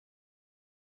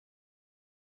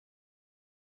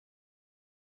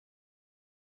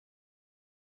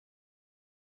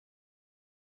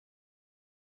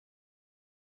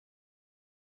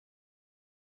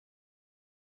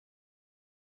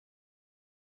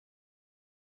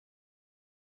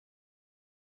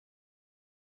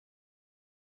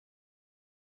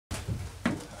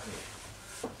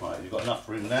you've got enough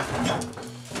room there?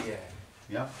 Yeah.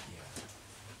 Yeah?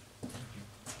 Yeah.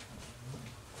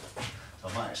 So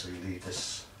I might actually leave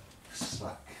this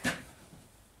slack. I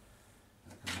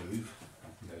can move. I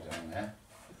can go down there.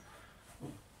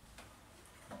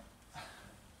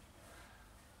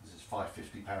 This is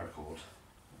 550 paracord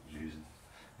I was using.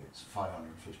 It's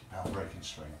 £550 braking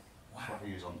strain. Wow. What I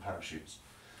use on parachutes.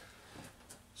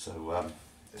 So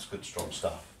it's good strong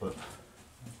stuff, but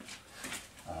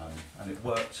and it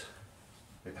worked.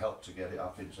 It helped to get it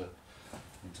up into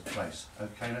place.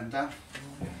 Okay then, Dan.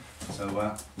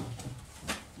 So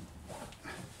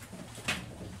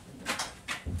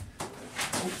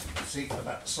see the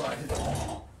back side.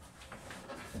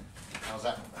 How's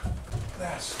that?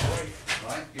 That's great.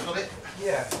 Right, you got it?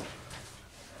 Yeah.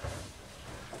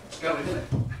 It's going, isn't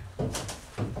it?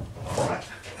 All right.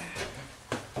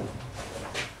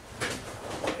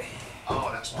 Oh,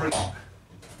 that's brilliant.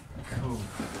 Cool.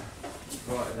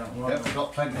 Right, that one. Yep, we've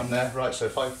got plenty on there. Right, so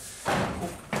if I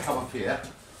come up here,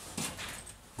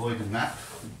 avoiding that.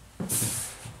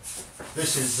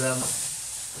 This is the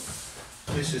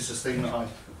thing that I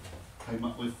came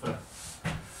up with for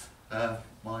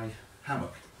my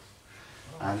hammock,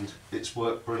 and it's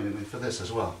worked brilliantly for this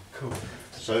as well. Cool.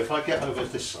 So if I get over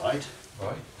this side,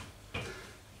 Right.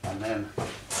 and then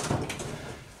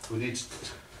we need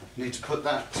to put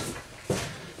that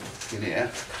in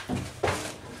here.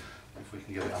 If we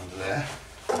can get it under there.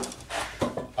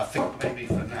 I think maybe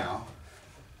for now,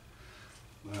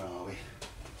 where are we?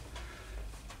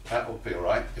 That will be all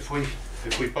right. If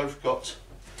we both got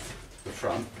the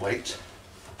front weight,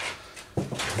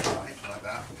 right, like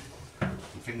that,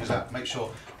 and fingers out. Make sure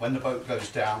when the boat goes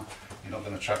down, you're not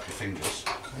going to trap your fingers.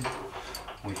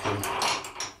 We can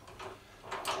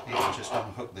even just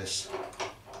unhook this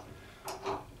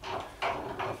up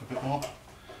a bit more.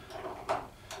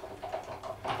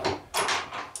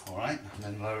 All right, and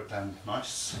then lower it down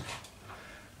nice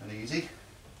and easy.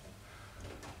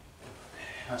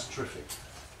 That's terrific.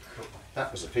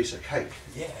 That was a piece of cake.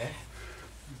 Yeah.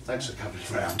 Thanks for coming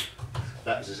round.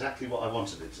 That was exactly what I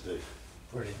wanted it to do.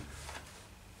 Brilliant.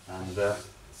 And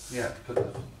yeah, couldn't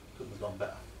have gone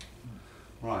better.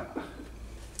 Right.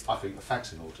 I think the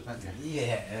fact's in order, don't you?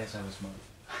 Yeah, that sounds smart.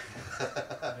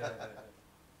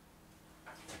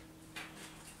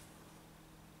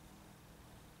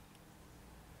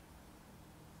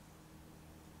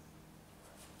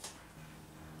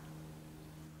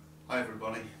 Hi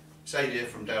everybody, it's Aid here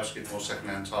from Skidmore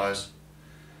Second-Hand Tyres.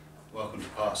 Welcome to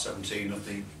part 17 of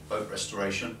the boat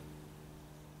restoration.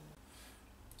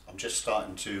 I'm just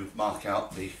starting to mark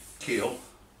out the keel,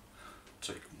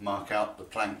 to mark out the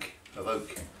plank of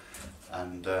oak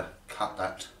and cut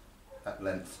that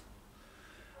length,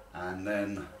 and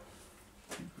then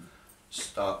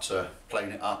start to plane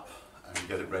it up and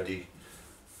get it ready,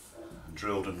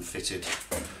 drilled and fitted.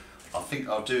 I think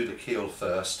I'll do the keel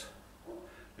first,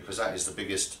 because that is the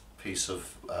biggest piece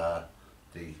of the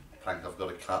plank I've got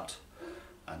to cut,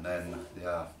 and then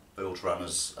the bilge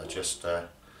runners are just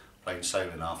plain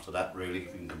sailing after that, really,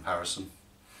 in comparison.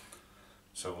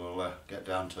 So we'll get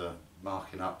down to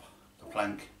marking up the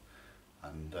plank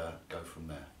and go from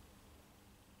there.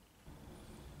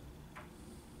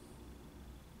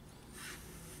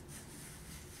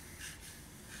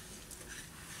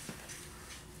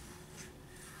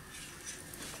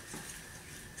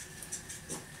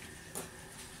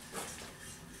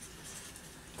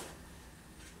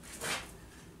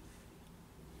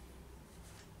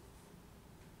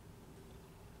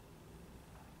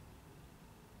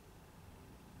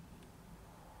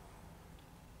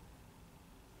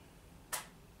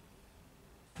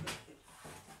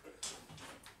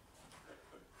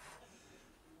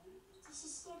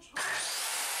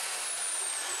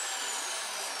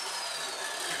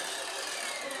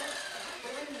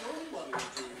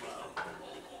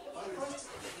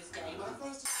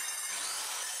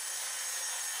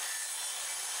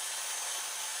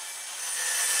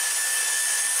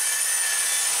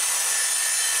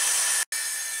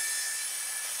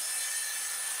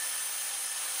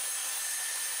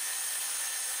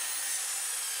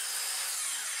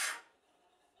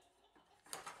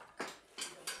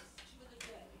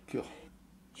 God,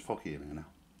 it's foggy in here now.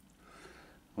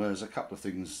 Well, there's a couple of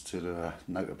things to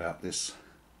note about this.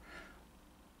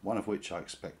 One of which I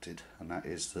expected, and that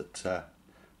is that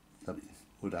the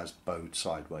wood has bowed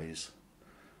sideways,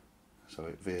 so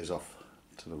it veers off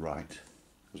to the right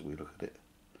as we look at it.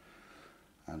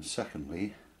 And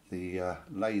secondly, the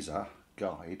laser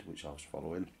guide, which I was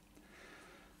following,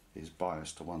 is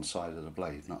biased to one side of the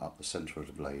blade, not up the centre of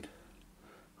the blade.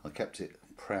 I kept it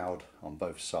proud on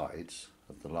both sides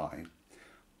of the line,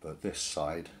 but this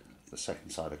side the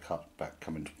second side of cut back,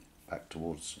 coming back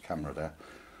towards the camera there,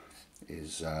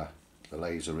 is the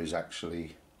laser is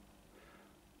actually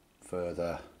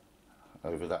further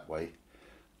over that way,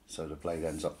 so the blade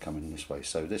ends up coming this way.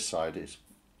 So this side is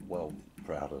well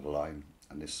proud of the line,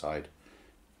 and this side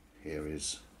here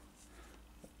is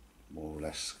more or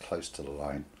less close to the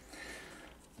line.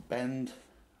 Bend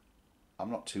I'm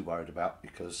not too worried about,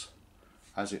 because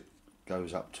as it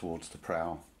goes up towards the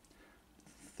prow,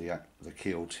 the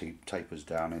keel tapers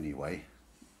down anyway,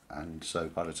 and so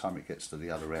by the time it gets to the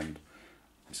other end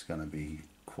it's going to be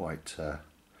quite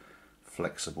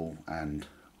flexible and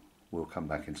will come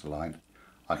back into line.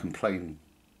 I can plane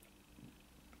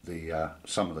the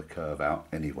some of the curve out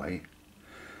anyway,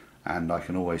 and I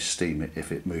can always steam it.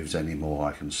 If it moves any more,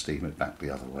 I can steam it back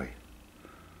the other way.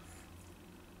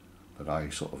 But I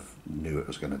sort of knew it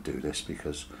was going to do this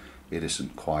because it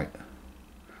isn't quite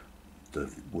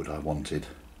the wood I wanted.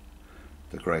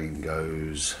 The grain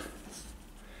goes,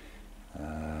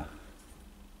 I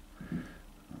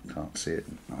can't see it,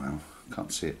 well,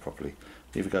 can't see it properly.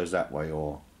 Either goes that way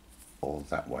or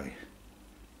that way,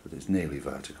 but it's nearly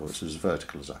vertical. It's as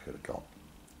vertical as I could have got.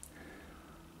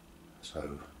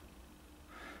 So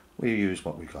we use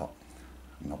what we got.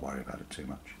 I'm not worried about it too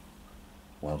much.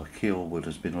 Well, the keel wood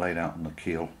has been laid out on the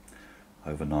keel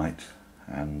overnight,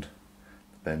 and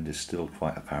the bend is still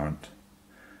quite apparent.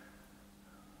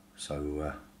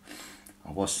 So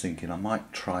I was thinking I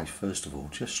might try first of all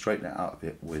just straighten it out a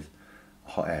bit with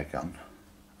a hot air gun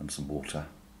and some water.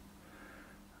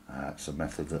 It's a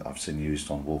method that I've seen used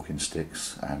on walking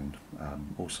sticks, and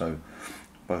also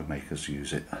bow makers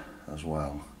use it as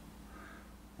well.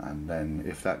 And then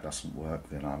if that doesn't work,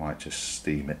 then I might just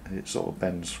steam it. It sort of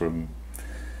bends from,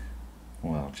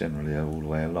 well, generally all the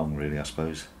way along really, I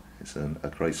suppose. It's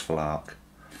a graceful arc.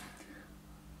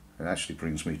 It actually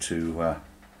brings me to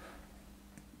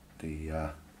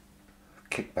the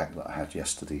kickback that I had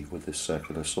yesterday with this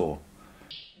circular saw.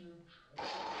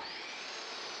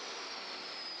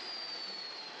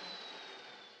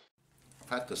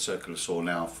 I've had the circular saw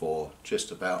now for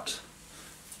just about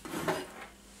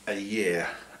a year,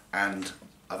 and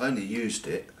I've only used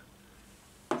it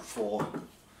for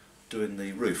doing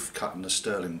the roof, cutting the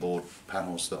sterling board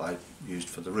panels that I used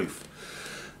for the roof,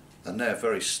 and they're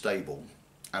very stable,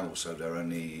 and also they're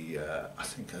only I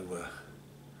think they were,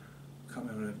 I can't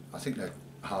remember, I think they're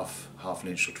half an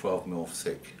inch or 12mm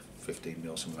thick,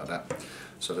 15mm, something like that.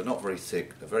 So they're not very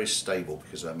thick, they're very stable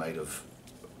because they're made of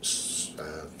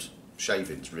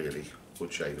shavings, really,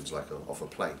 wood shavings, like off a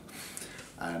plate,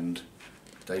 and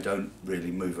they don't really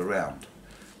move around.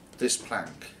 This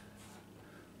plank,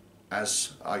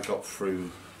 as I got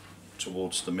through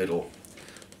towards the middle,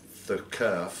 the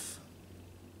kerf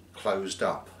closed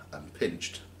up and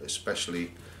pinched,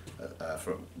 especially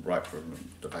right from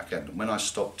the back end. And when I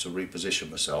stopped to reposition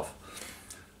myself,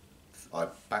 I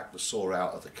backed the saw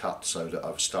out of the cut so that I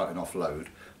was starting off load,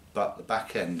 but the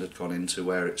back end had gone into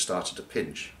where it started to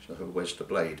pinch, so I wedged the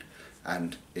blade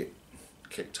and it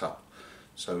kicked up.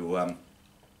 So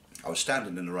I was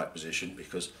standing in the right position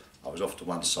because I was off to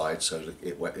one side, so that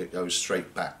it goes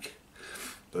straight back.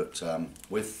 But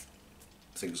with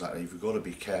things like that, you've got to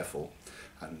be careful.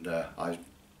 And I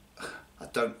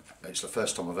don't. It's the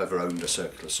first time I've ever owned a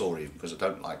circular saw, even, because I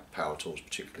don't like power tools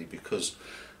particularly, because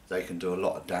they can do a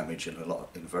lot of damage in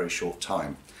a very short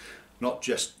time. Not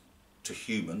just to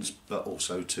humans, but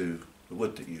also to the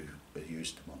wood that you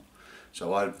used them on.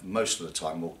 So I most of the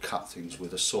time will cut things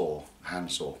with a saw,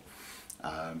 hand saw.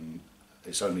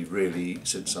 It's only really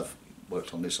since I've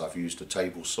worked on this I've used a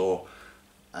table saw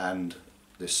and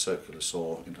this circular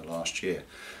saw in the last year.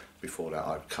 Before that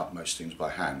I'd cut most things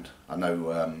by hand. I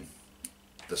know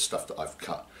the stuff that I've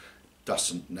cut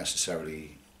doesn't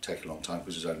necessarily take a long time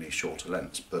because it's only shorter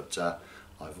lengths, but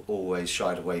I've always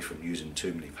shied away from using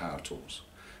too many power tools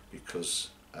because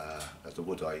the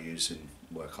wood I use in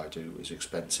work I do is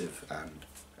expensive, and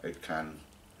it can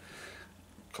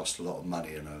cost a lot of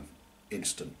money in an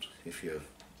instant if you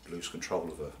lose control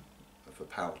of a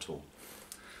power tool.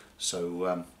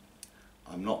 So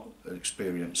I'm not an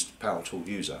experienced power tool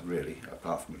user really,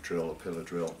 apart from a drill, a pillar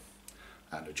drill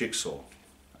and a jigsaw,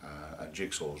 and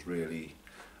jigsaws really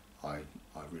I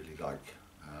really like,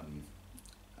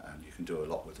 and you can do a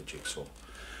lot with a jigsaw.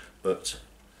 But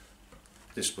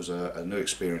this was a new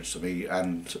experience to me,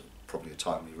 and probably a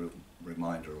timely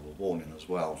reminder or a warning as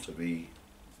well to be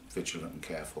vigilant and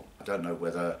careful. I don't know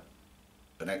whether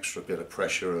an extra bit of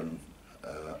pressure and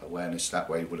awareness that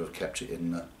way would have kept it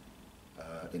in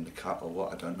the cut or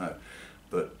what, I don't know.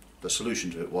 But the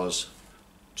solution to it was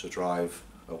to drive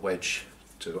a wedge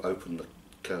to open the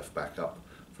kerf back up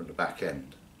from the back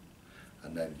end,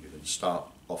 and then you can start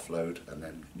offload and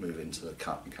then move into the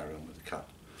cut and carry on with the cut.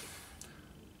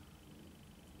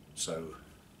 So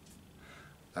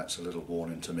that's a little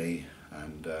warning to me,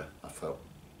 and I felt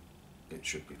it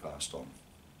should be passed on.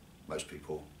 Most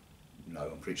people know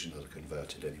I'm preaching to the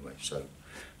converted anyway, so,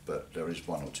 but there is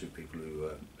one or two people who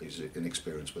is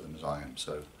inexperienced with them as I am,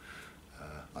 so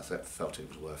I felt it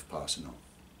was worth passing on.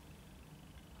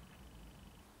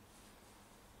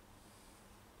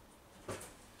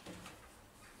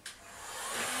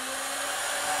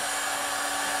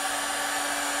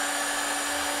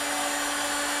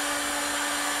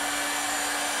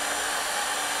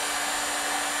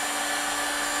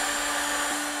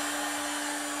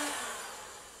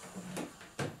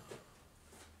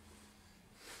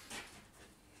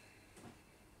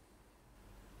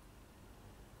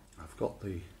 Got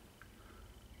the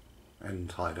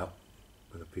end tied up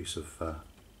with a piece of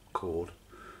cord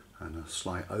and a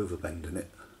slight overbend in it,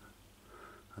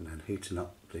 and then heating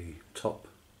up the top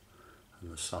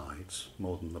and the sides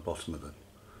more than the bottom of the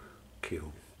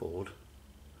keel board,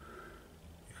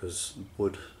 because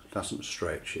wood doesn't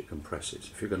stretch, it compresses.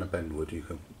 If you're going to bend wood,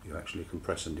 you're actually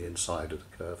compressing the inside of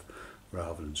the curve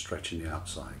rather than stretching the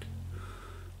outside.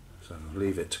 So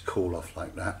leave it to cool off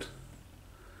like that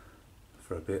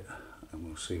for a bit, and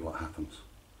we'll see what happens.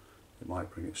 It might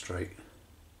bring it straight,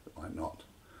 it might not.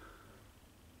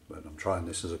 But I'm trying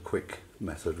this as a quick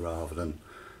method rather than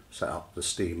set up the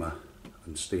steamer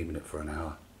and steaming it for an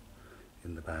hour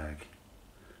in the bag,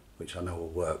 which I know will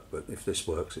work, but if this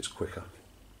works it's quicker.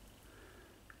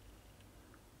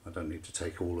 I don't need to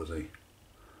take all of the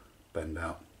bend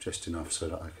out, just enough so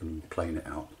that I can plane it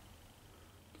out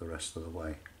the rest of the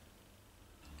way.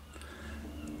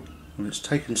 Well, it's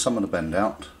taken some of the bend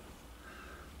out,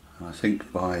 and I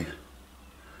think by a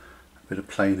bit of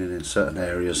planing in certain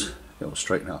areas it will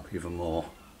straighten up even more,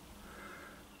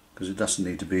 because it doesn't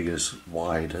need to be as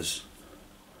wide as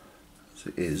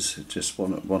it is. It just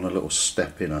want a little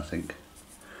step in, I think,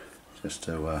 just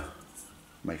to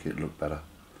make it look better.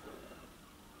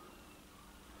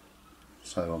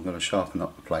 So I'm going to sharpen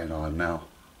up the plane iron now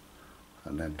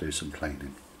and then do some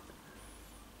planing.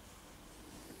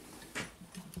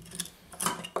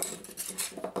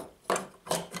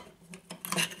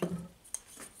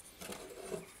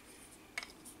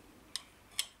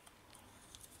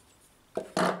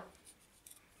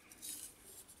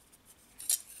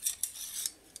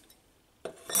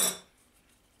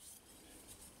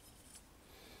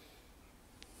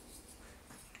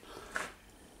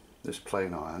 This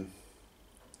plane iron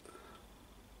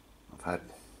I've had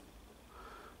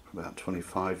for about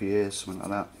 25 years, something like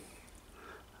that,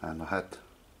 and I had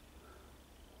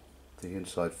the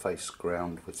inside face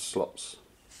ground with slots,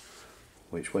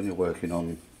 which when you're working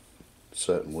on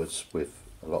certain woods with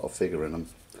a lot of figure in them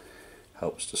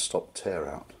helps to stop tear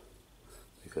out,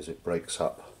 because it breaks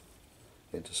up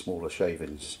into smaller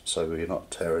shavings, so you're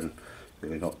not tearing,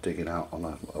 you're not digging out on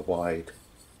a wide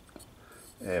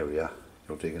area,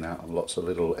 you're digging out on lots of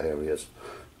little areas.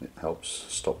 It helps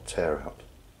stop tear out.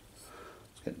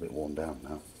 It's getting a bit worn down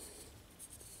now.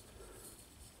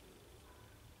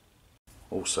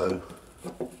 Also,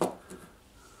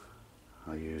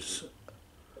 I use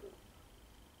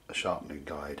a sharpening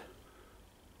guide.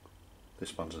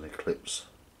 This one's an Eclipse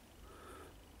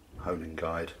honing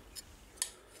guide.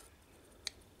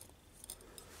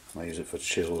 I use it for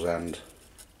chisels and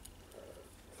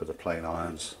for the plane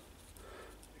irons,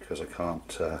 because I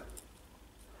can't,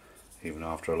 even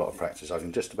after a lot of practice, I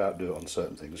can just about do it on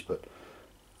certain things, but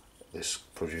this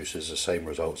produces the same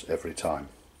results every time.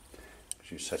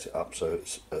 You set it up so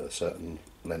it's a certain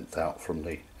length out from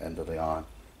the end of the iron,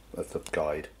 of the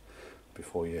guide,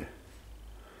 before you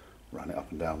run it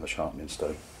up and down the sharpening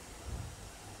stone.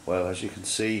 Well, as you can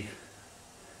see,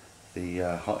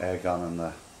 the hot air gun and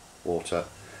the water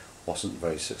wasn't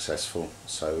very successful,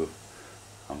 so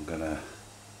I'm gonna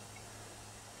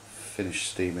finish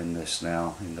steaming this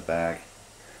now in the bag.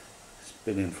 It's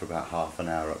been in for about half an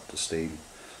hour up to steam,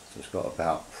 so it's got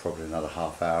about probably another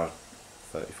half hour,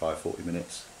 35-40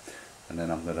 minutes, and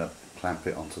then I'm going to clamp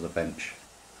it onto the bench.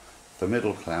 The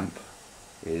middle clamp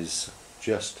is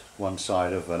just one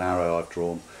side of an arrow I've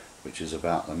drawn, which is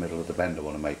about the middle of the bend I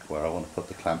want to make, where I want to put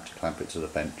the clamp to clamp it to the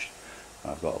bench.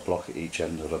 And I've got a block at each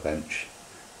end of the bench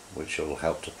which will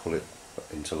help to pull it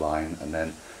into line, and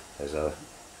then there's a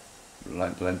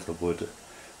length of wood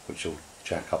which will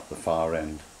jack up the far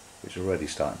end, which is already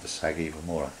starting to sag even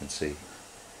more, I can see.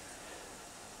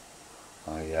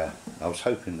 I was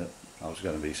hoping that I was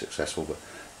going to be successful, but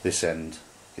this end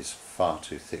is far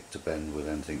too thick to bend with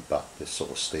anything but this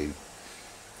sort of steam.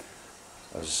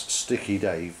 As Sticky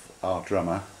Dave, our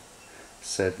drummer,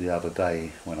 said the other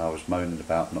day when I was moaning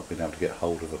about not being able to get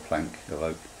hold of a plank of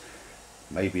oak,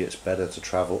 maybe it's better to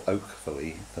travel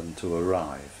oakfully than to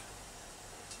arrive.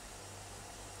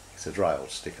 It's a dry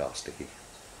old stick, our sticky.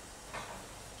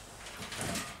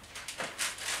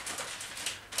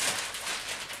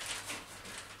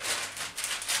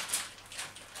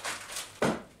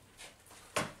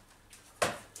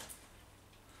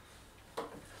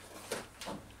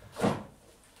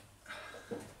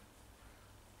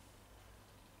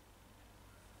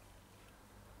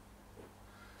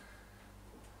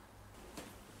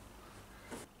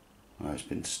 It's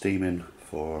been steaming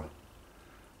for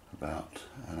about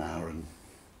an hour and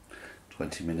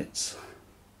 20 minutes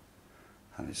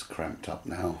and it's cramped up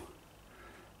now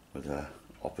with a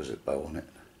opposite bow on it,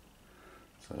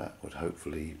 so that would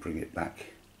hopefully bring it back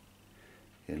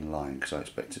in line, because I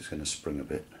expect it's going to spring a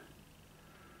bit.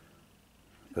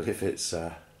 But if it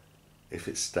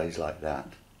stays like that,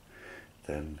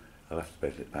 then I'll have to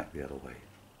bend it back the other way,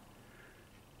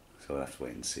 so I'll have to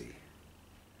wait and see.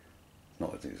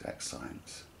 Not an exact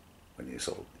science when you're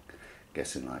sort of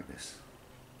guessing like this.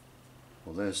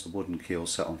 Well, there's the wooden keel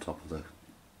set on top of the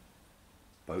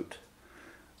boat,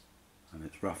 and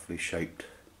it's roughly shaped.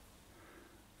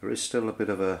 There is still a bit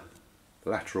of a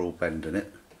lateral bend in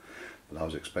it, but I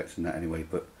was expecting that anyway.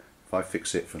 But if I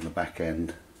fix it from the back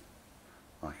end,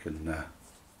 I can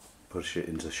push it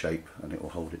into shape and it will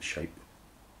hold its shape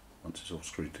once it's all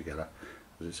screwed together,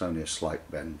 because it's only a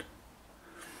slight bend,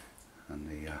 and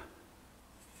the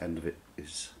end of it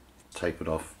is tapered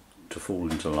off to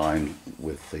fall into line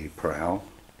with the prow.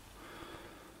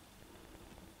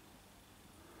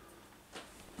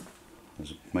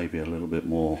 There's maybe a little bit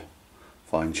more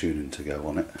fine tuning to go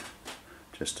on it,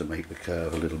 just to make the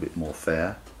curve a little bit more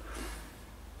fair.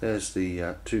 There's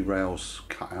the two rails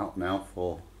cut out now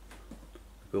for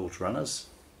the bilge runners.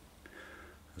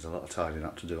 There's a lot of tidying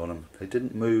up to do on them. They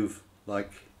didn't move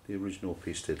like the original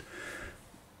piece did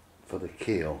for the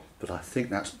keel, but I think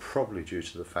that's probably due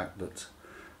to the fact that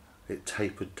it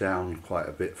tapered down quite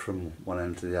a bit from one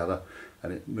end to the other,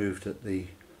 and it moved at the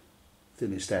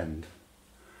thinnest end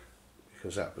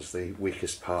because that was the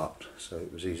weakest part, so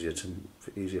it was easier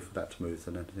for that to move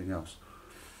than anything else.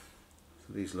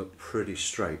 So these look pretty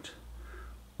straight.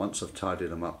 Once I've tidied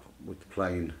them up with the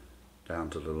plane down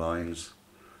to the lines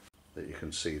that you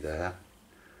can see there,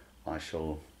 I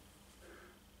shall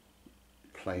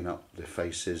plane up the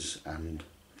faces and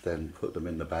then put them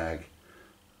in the bag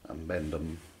and bend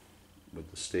them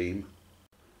with the steam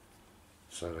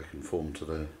so they can form to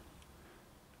the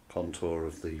contour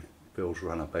of the bilge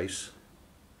runner base.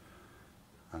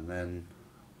 And then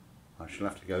I shall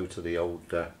have to go to the old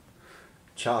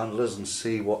chandlers and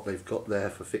see what they've got there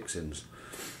for fixings,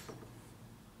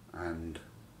 and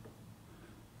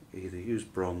either use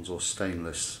bronze or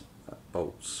stainless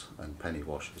bolts and penny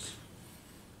washers.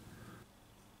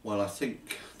 Well, I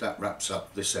think that wraps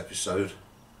up this episode.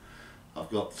 I've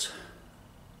got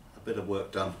a bit of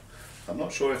work done. I'm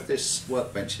not sure if this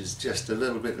workbench is just a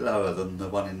little bit lower than the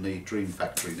one in the Dream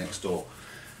Factory next door,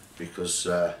 because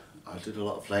I did a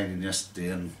lot of planing yesterday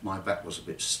and my back was a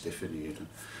bit stiff in here,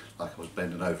 like I was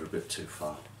bending over a bit too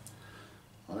far.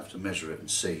 I'll have to measure it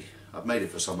and see. I've made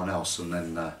it for someone else, and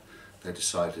then they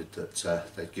decided that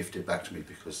they'd gift it back to me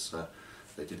because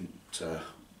they didn't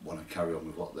want to carry on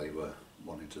with what they were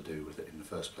wanting to do with it in the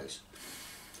first place.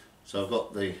 So I've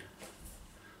got the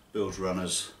bilge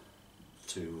runners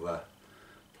to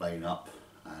plane up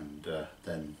and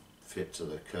then fit to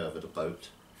the curve of the boat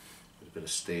with a bit of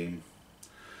steam,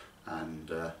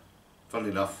 and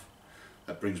funnily enough,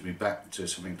 that brings me back to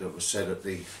something that was said at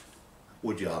the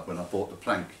woodyard when I bought the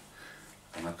plank,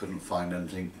 and I couldn't find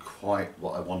anything quite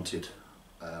what I wanted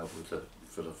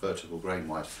for the vertical grain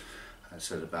wise. I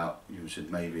said about using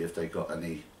maybe if they got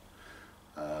any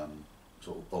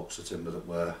sort of blocks of timber that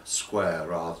were square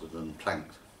rather than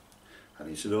planked, and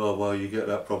he said, oh well, you get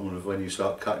that problem of when you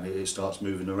start cutting it, it starts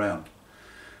moving around.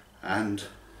 And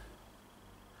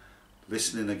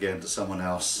listening again to someone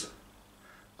else,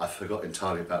 I forgot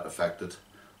entirely about the fact that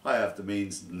I have the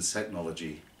means and the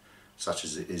technology, such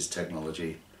as it is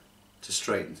technology, to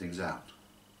straighten things out.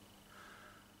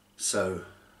 So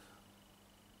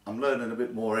I'm learning a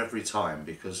bit more every time,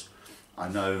 because I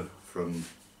know from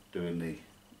doing the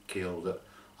keel that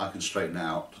I can straighten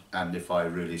out, and if I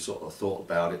really sort of thought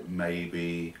about it,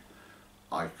 maybe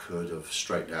I could have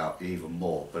straightened out even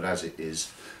more. But as it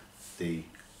is, the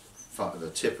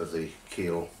tip of the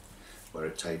keel where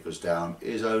it tapers down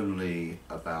is only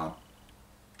about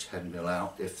 10 mil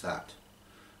out, if that.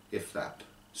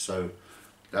 So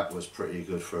that was pretty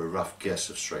good for a rough guess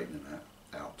of straightening that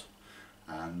out.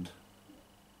 And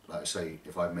like I say,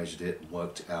 if I measured it and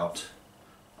worked it out,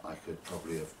 I could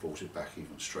probably have brought it back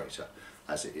even straighter.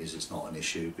 As it is, it's not an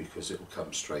issue because it will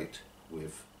come straight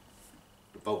with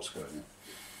the bolts going in.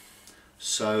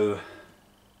 So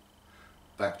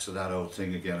back to that old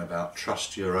thing again about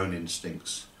trust your own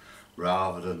instincts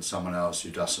rather than someone else who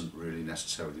doesn't really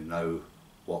necessarily know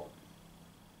what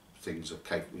things are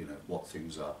capable, you know, what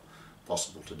things are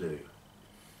possible to do.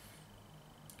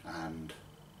 And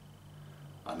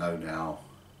I know now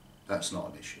that's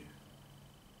not an issue.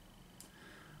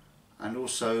 And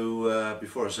also,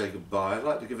 before I say goodbye, I'd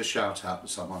like to give a shout out to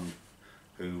someone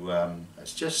who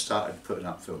has just started putting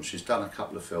up films. She's done a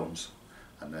couple of films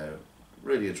and they're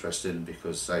really interesting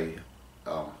because they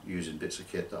are using bits of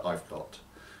kit that I've got,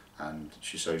 and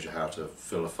she shows you how to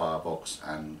fill a firebox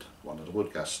and one of the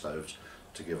wood gas stoves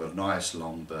to give a nice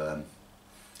long burn.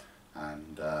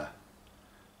 And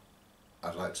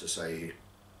I'd like to say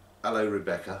hello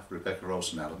Rebecca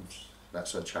Olsen Adams,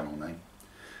 that's her channel name,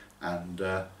 and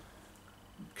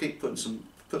keep put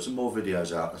some more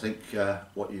videos out. I think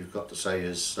what you've got to say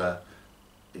is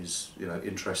you know,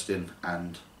 interesting,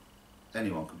 and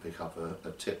anyone can pick up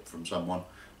a tip from someone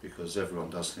because everyone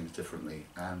does things differently.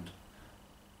 And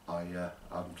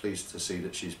I'm pleased to see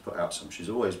that she's put out some. She's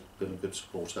always been a good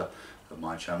supporter of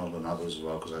my channel and others as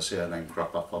well, because I see her name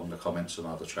crop up on the comments on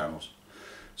other channels.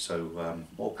 So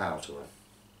more power to her.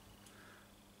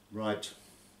 Right,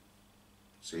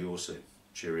 see you all soon.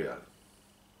 Cheerio.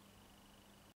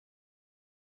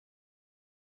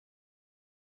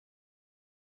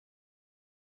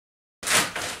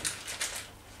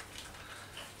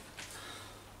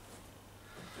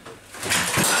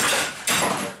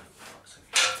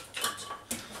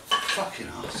 Fucking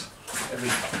ass. Every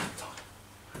fucking time.